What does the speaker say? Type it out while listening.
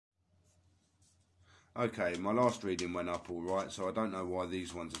Okay, my last reading went up all right, so I don't know why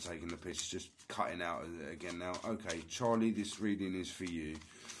these ones are taking the piss. It's just cutting out again now. Okay, Charlie, this reading is for you.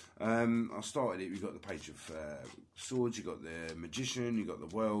 I started it. We got the Page of Swords, you got the Magician, you got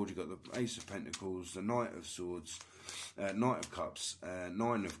the World, you got the Ace of Pentacles, the Knight of Swords, Knight of Cups,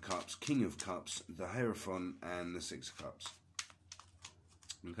 Nine of Cups, King of Cups, the Hierophant, and the Six of Cups.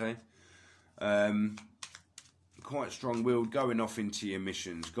 Okay. Quite strong-willed, going off into your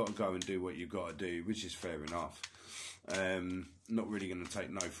missions, got to go and do what you've got to do, which is fair enough. Not really going to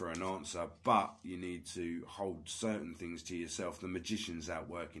take no for an answer, but you need to hold certain things to yourself. The Magician's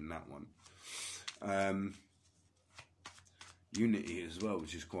outworking that one. Unity as well,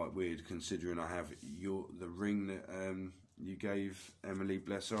 which is quite weird considering I have the ring that you gave Emily,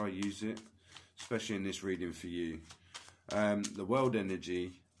 bless her. I use it, especially in this reading for you. The World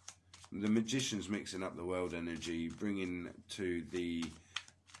energy, the Magician's mixing up the World energy, bringing to the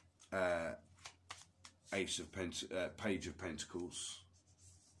Page of Pentacles.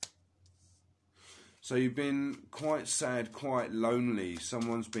 So you've been quite sad, quite lonely.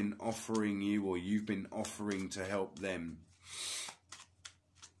 Someone's been offering you, or you've been offering to help them.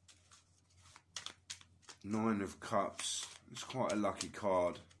 Nine of Cups. It's quite a lucky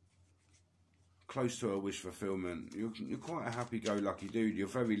card. Close to a wish fulfillment. You're quite a happy-go-lucky dude. You're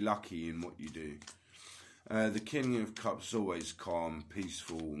very lucky in what you do. The King of Cups is always calm,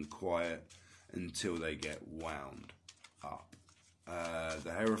 peaceful and quiet until they get wound up.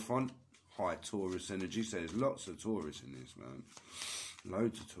 The Hierophant, high Taurus energy. So there's lots of Taurus in this, man.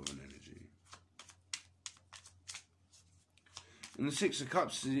 Loads of Taurus energy. And the Six of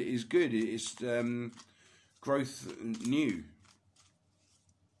Cups is good. It's growth new.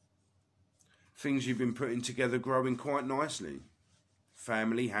 Things you've been putting together growing quite nicely.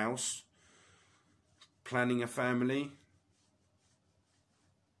 Family, house, planning a family.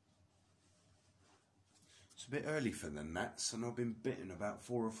 It's a bit early for the gnats, and I've been bitten about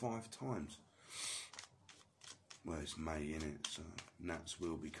 4 or 5 times. Well, it's May, innit? So gnats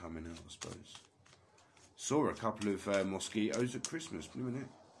will be coming out, I suppose. Saw a couple of mosquitoes at Christmas, innit?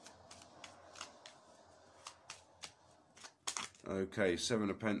 Okay, Seven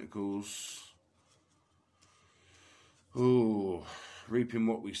of Pentacles. Ooh, reaping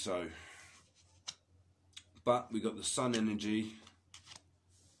what we sow. But we got the Sun energy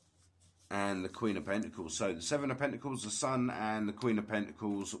and the Queen of Pentacles. So the Seven of Pentacles, the Sun, and the Queen of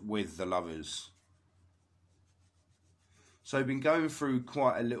Pentacles with the Lovers. So I've been going through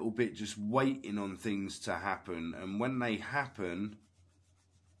quite a little bit, just waiting on things to happen. And when they happen,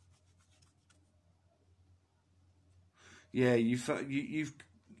 yeah, you've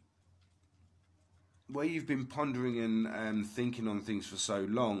where you've been pondering and thinking on things for so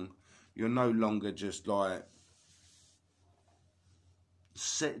long, you're no longer just like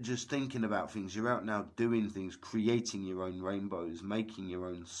just thinking about things. You're out now doing things, creating your own rainbows, making your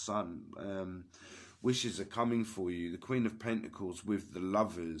own sun. Wishes are coming for you. The Queen of Pentacles with the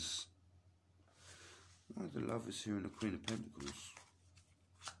Lovers. Why are the Lovers here and the Queen of Pentacles?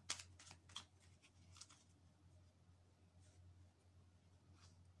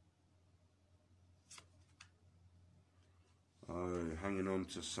 Oh, hanging on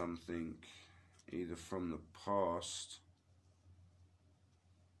to something, either from the past.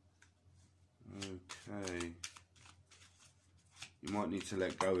 Okay. You might need to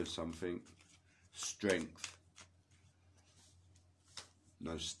let go of something. Strength.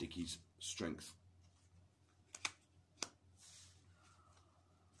 No stickies. Strength.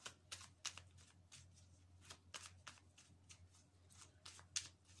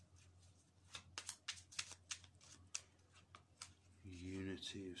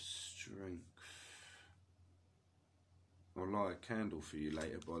 Unity of strength. I'll light a candle for you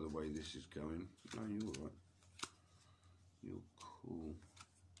later, by the way this is going. No, you're alright. You're cool.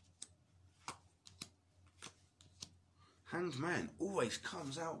 Hanged Man always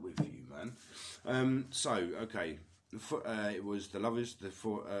comes out with you, man. So, okay. It was the Lovers, the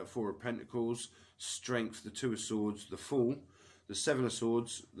Four of Pentacles, Strength, the Two of Swords, the Fool, the Seven of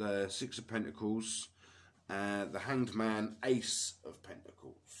Swords, the Six of Pentacles, the Hanged Man, Ace of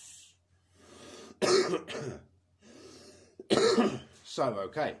Pentacles. So,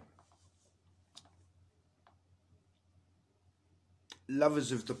 okay.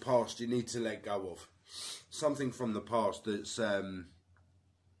 Lovers of the past you need to let go of. Something from the past that's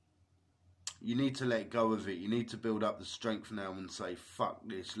you need to let go of it. You need to build up the strength now and say, fuck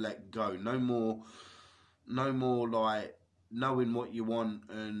this, let go. No more like knowing what you want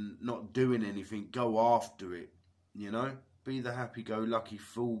and not doing anything. Go after it, you know? Be the happy-go-lucky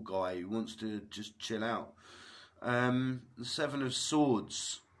fool guy who wants to just chill out. The Seven of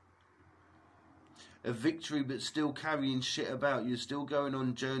Swords. a victory but still carrying shit about. You're still going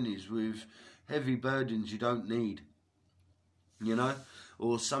on journeys with heavy burdens you don't need, you know,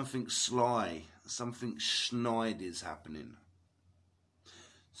 or something sly, something snide is happening.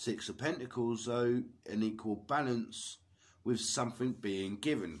 Six of Pentacles, though, an equal balance with something being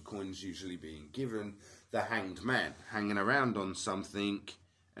given. Coins usually being given. The Hanged Man, hanging around on something.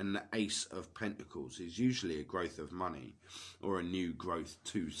 And the Ace of Pentacles is usually a growth of money or a new growth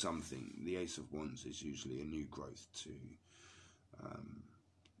to something. The Ace of Wands is usually a new growth to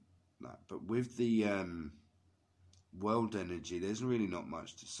that. But with the world energy, there's really not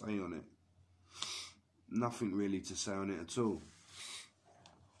much to say on it. Nothing really to say on it at all.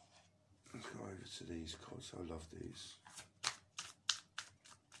 Let's go over to these cards. I love these.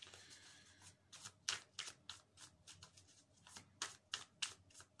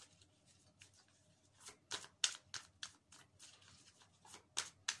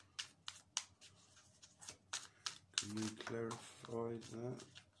 Can you clarify that?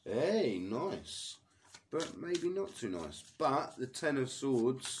 Hey, nice. But maybe not too nice. But the Ten of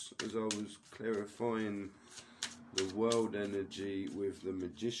Swords, as I was clarifying the world energy with the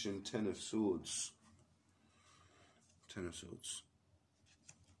Magician, Ten of Swords. Ten of Swords.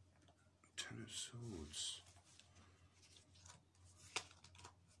 Ten of Swords.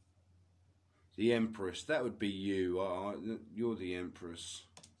 The Empress, that would be you. You're the Empress.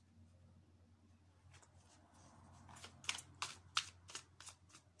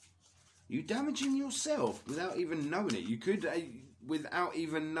 You damaging yourself without even knowing it. You could, without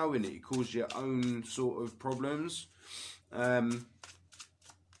even knowing it, cause your own sort of problems. Not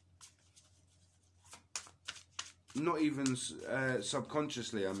even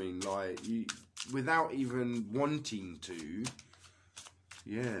subconsciously, I mean, like, you, without even wanting to.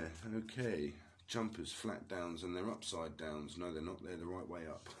 Yeah, okay. Jumpers, flat downs, and they're upside downs. No, they're not. They're the right way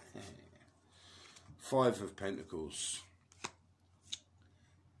up. Five of Pentacles.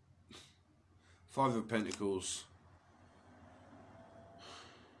 Five of Pentacles.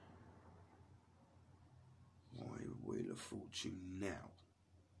 Why Wheel of Fortune now?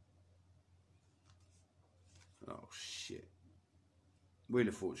 Oh, shit. Wheel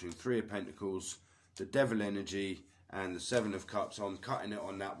of Fortune, Three of Pentacles, the Devil energy, and the Seven of Cups. I'm cutting it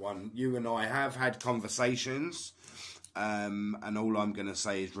on that one. You and I have had conversations, and all I'm going to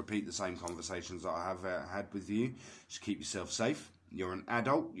say is repeat the same conversations that I have had with you. Just keep yourself safe. You're an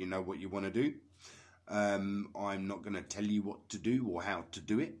adult. You know what you want to do. I'm not going to tell you what to do or how to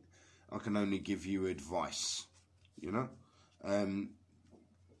do it. I can only give you advice, you know.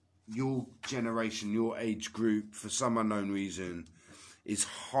 Your generation, your age group, for some unknown reason, is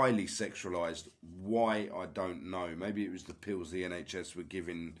highly sexualized. Why, I don't know. Maybe it was the pills the NHS were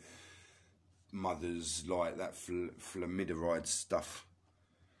giving mothers, like that flamideride stuff.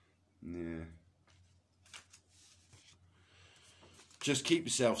 Yeah. Just keep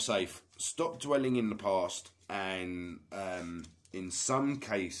yourself safe. Stop dwelling in the past, and in some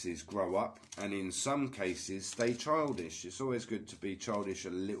cases grow up, and in some cases stay childish. It's always good to be childish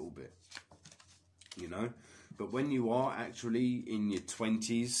a little bit, you know. But when you are actually in your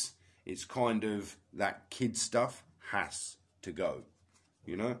 20s, it's kind of that kid stuff has to go,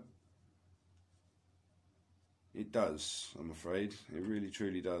 you know. It does, I'm afraid. It really,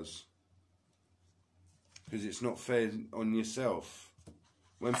 truly does. Because it's not fair on yourself.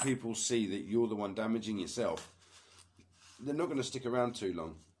 When people see that you're the one damaging yourself, they're not going to stick around too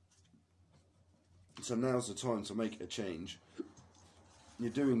long. So now's the time to make a change.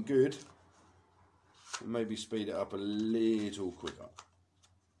 You're doing good. Maybe speed it up a little quicker.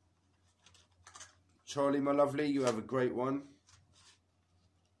 Charlie, my lovely, you have a great one.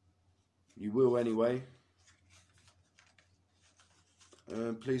 You will anyway.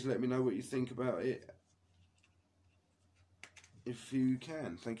 Please let me know what you think about it. If you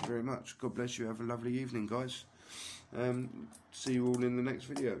can. Thank you very much. God bless you. Have a lovely evening, guys. See you all in the next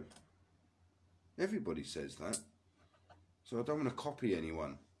video. Everybody says that. So I don't want to copy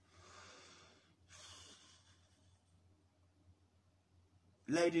anyone.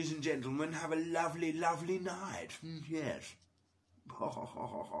 Ladies and gentlemen, have a lovely, lovely night. Yes.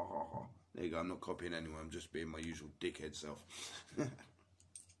 There you go. I'm not copying anyone. I'm just being my usual dickhead self.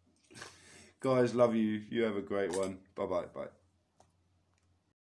 Guys, love you. You have a great one. Bye-bye. Bye.